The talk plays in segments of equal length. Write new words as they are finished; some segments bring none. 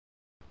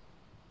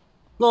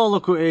Oh,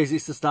 look who it is,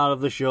 it's the star of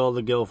the show,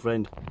 the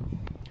girlfriend.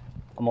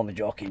 I'm only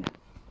joking.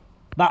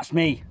 That's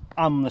me,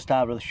 I'm the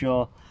star of the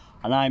show,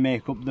 and I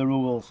make up the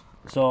rules.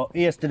 So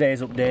here's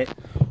today's update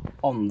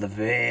on the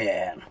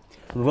van.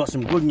 We've got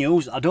some good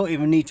news. I don't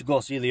even need to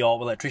go see the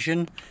auto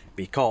electrician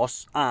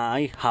because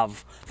I have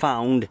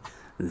found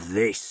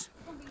this.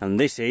 And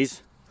this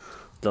is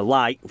the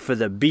light for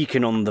the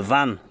beacon on the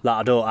van that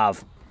I don't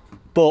have.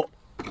 But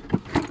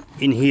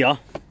in here,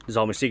 there's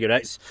all my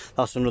cigarettes.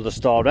 That's another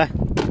story.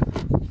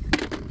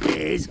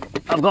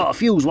 I've got a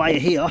fuse wire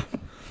here.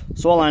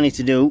 So all I need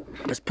to do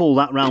is pull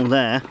that round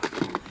there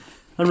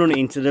and run it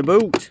into the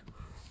boot.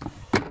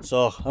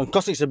 So,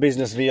 because it's a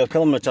business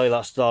vehicle, I'm going to tell you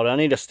that story. I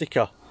need a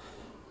sticker,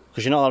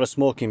 because you're not allowed to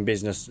smoke in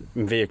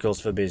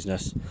vehicles for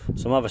business.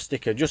 So I have a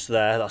sticker just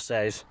there that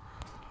says,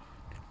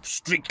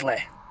 strictly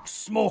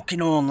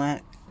smoking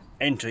only,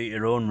 enter at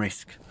your own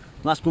risk.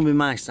 And that's going to be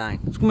my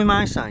sign. It's going to be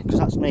my sign, because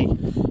that's me.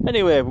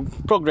 Anyway,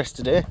 progress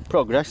today,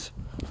 progress.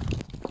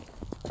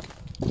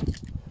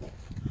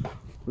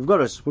 We've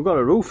got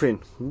a roof in.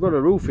 We've got a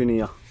roof in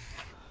here.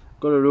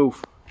 Got a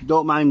roof.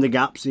 Don't mind the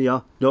gaps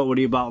here. Don't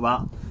worry about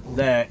that.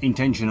 They're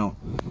intentional.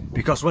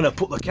 Because when I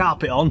put the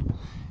carpet on,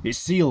 it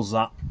seals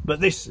that. But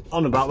this,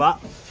 on about that,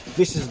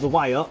 this is the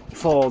wire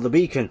for the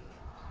beacon.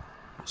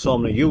 So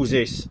I'm going to use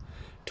this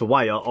to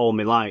wire all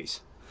my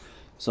lights.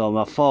 So I'm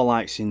going to have 4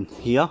 lights in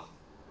here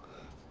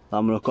that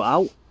I'm going to cut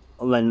out,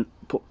 and then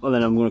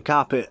I'm going to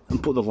carpet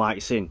and put the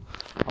lights in.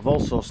 I've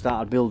also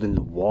started building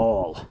the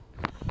wall.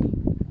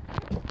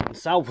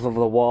 South of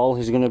the wall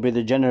is going to be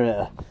the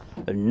generator,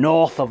 and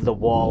north of the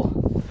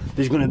wall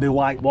there's going to be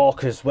white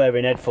walkers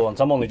wearing headphones.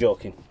 I'm only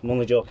joking,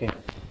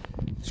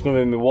 It's going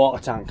to be my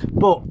water tank.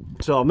 But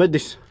so I made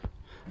this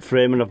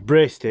frame and I've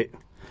braced it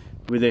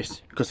with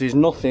this because there's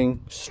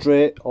nothing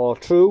straight or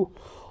true,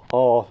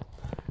 or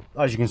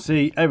as you can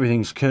see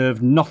everything's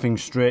curved, nothing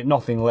straight,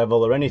 nothing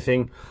level or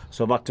anything.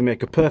 So I've had to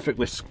make a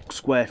perfectly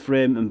square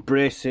frame and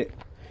brace it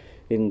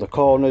in the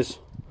corners,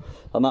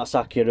 and that's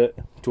accurate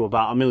to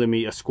about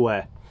 1mm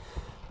square.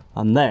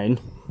 And then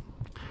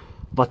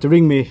I've had to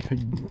ring my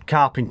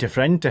carpenter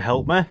friend to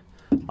help me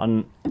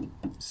and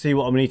see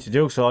what I need to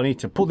do. So I need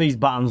to put these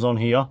battens on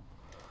here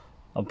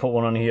and put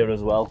one on here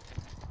as well,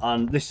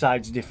 and this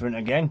side's different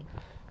again,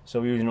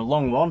 so we're using a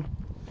long one.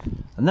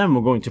 And then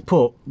we're going to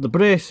put the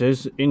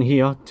braces in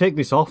here, take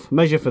this off,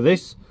 measure for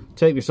this,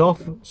 take this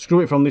off, screw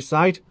it from this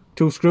side,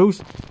 2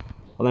 screws,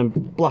 and then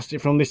blast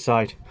it from this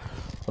side.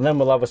 And then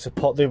we'll have a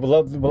support,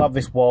 we'll have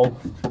this wall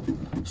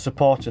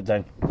supported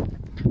then,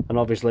 and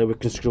obviously we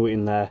can screw it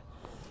in there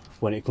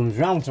when it comes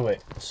round to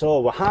it.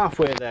 So we're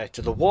halfway there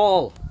to the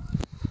wall.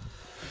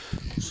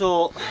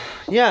 So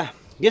yeah,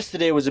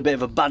 yesterday was a bit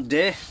of a bad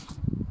day.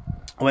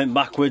 I went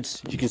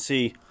backwards. You can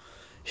see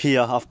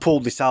here I've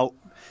pulled this out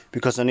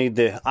because I need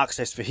the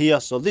access for here,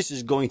 so this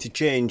is going to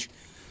change.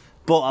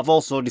 But I've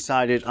also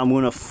decided I'm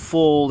going to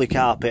fully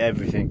carpet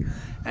everything.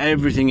 I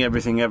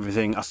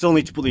still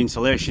need to put the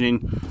insulation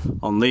in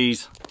on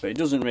these, but it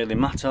doesn't really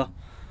matter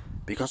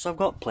because I've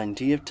got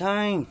plenty of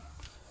time.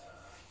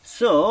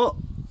 So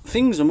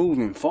things are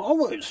moving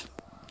forward,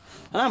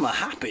 and I'm a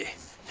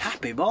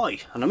happy boy.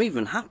 And I'm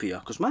even happier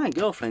because my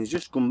girlfriend's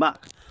just come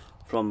back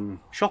from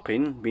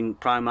shopping, been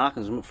Primark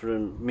and something for a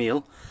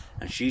meal,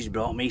 and she's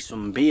brought me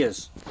some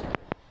beers.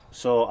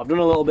 So I've done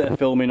a little bit of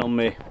filming on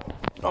my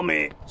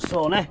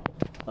Sony.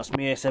 That's my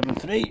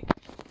A7 III.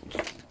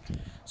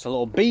 It's a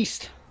little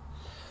beast.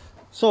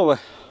 So we're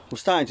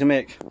starting to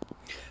make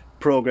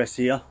progress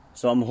here.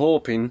 So I'm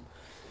hoping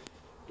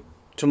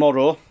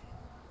tomorrow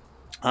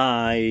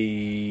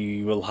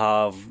I will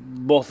have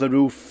both the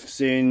roofs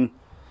in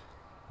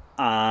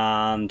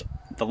and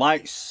the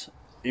lights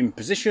in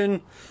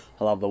position.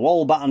 I'll have the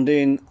wall battened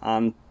in,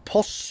 and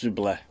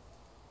possibly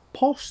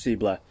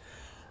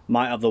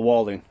might have the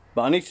wall in.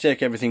 But I need to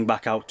take everything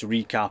back out to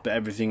recarpet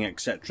everything,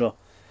 etc.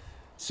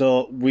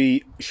 So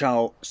we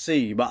shall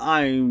see. But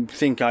I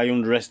think I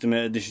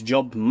underestimated this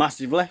job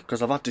massively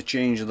because I've had to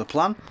change the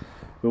plan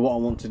with what I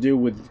want to do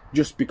with,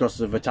 just because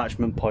of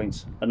attachment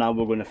points, and now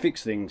we're going to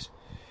fix things.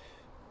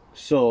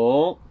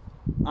 So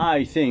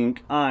I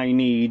think I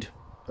need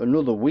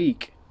another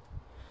week.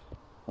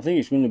 I think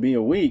it's going to be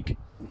a week,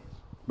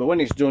 but when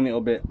it's done it'll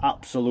be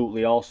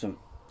absolutely awesome.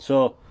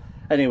 So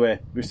anyway,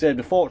 we've saved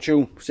a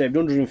fortune. We've saved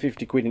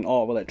 150 quid in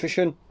auto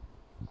electrician,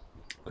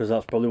 because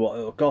that's probably what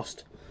it'll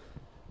cost.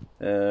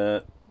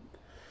 I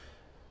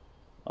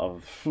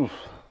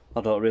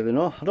don't really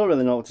know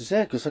what to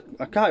say, because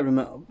I can't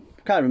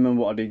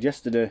remember what I did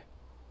yesterday.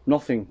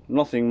 Nothing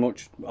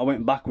much. I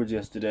went backwards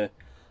yesterday.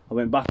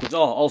 Oh,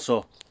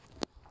 also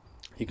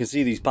you can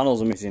see these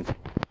panels are missing.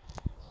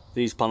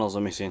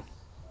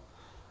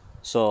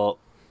 So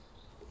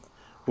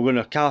we're going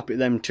to carpet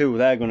them too.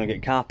 They're going to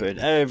get carpeted.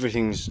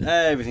 Everything's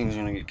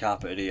going to get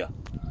carpeted here.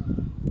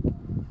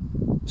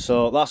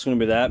 So that's going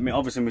to be there.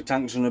 Obviously my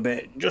tank's going to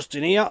be just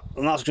in here,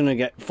 and that's going to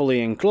get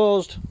fully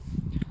enclosed.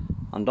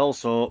 And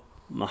also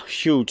my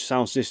huge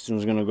sound system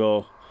is going to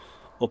go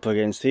up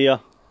against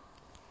here.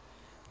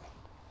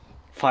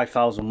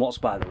 5,000 watts,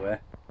 by the way.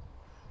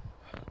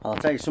 I'll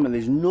tell you something,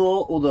 there's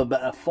no other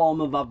better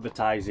form of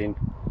advertising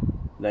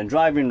than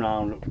driving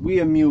around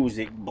with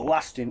music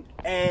blasting.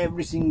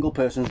 Every single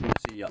person's going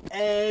to see you.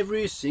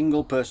 Every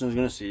single person's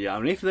going to see you.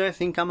 And if they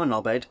think I'm a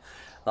knobhead,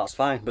 that's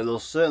fine. But they'll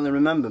certainly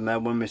remember me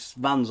when my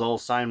van's all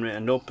sign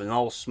written up and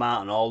all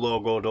smart and all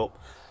logoed up.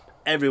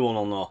 Everyone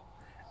will know.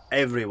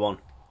 Everyone.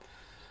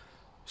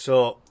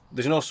 So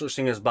there's no such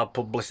thing as bad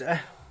publicity.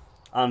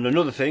 And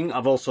another thing,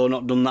 I've also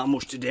not done that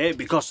much today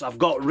because I've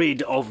got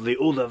rid of the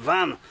other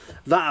van.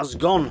 That has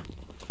gone.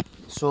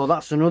 So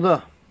that's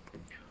another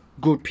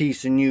good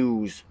piece of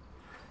news.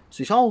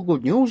 So it's all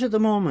good news at the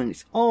moment.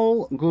 It's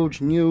all good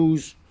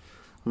news.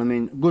 And I'm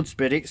in good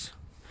spirits.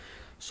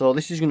 So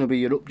this is going to be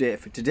your update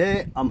for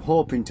today. I'm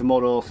hoping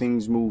tomorrow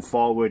things move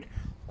forward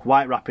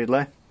quite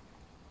rapidly.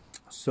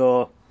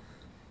 So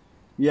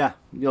yeah,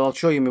 I'll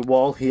show you my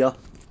wall here.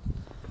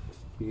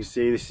 You can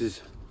see this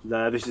is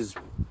there. This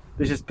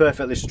is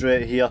perfectly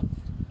straight here.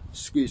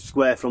 It's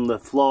square from the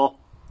floor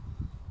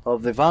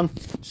of the van,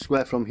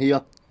 square from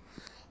here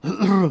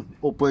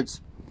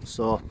upwards.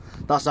 So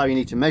that's how you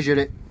need to measure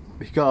it,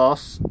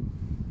 because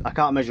I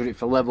can't measure it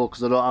for level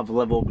because I don't have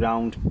level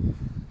ground,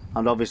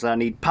 and obviously I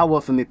need power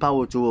for my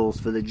power tools,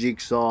 for the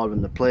jigsaw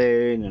and the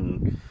plane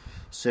and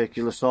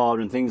circular saw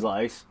and things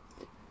like this.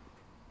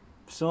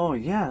 So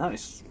yeah, that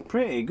is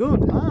pretty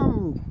good.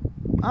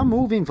 I'm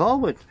moving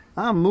forward.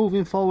 I'm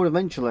moving forward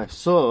eventually.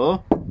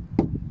 So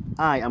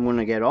I am going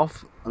to get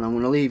off and I'm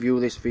going to leave you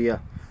this for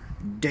your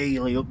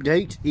daily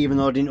update, even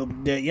though I didn't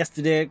update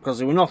yesterday because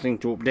there was nothing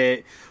to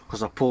update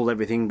because I pulled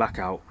everything back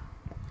out.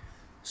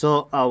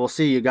 So I will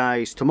see you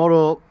guys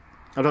tomorrow.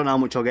 I don't know how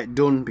much I'll get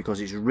done because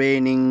it's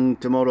raining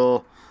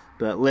tomorrow,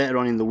 but later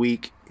on in the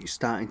week it's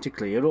starting to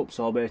clear up,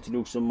 so I'll be able to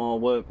do some more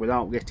work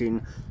without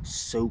getting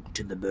soaked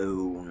to the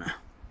bone.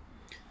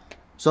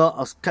 So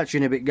I'll catch you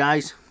in a bit,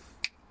 guys.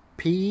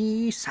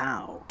 Peace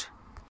out.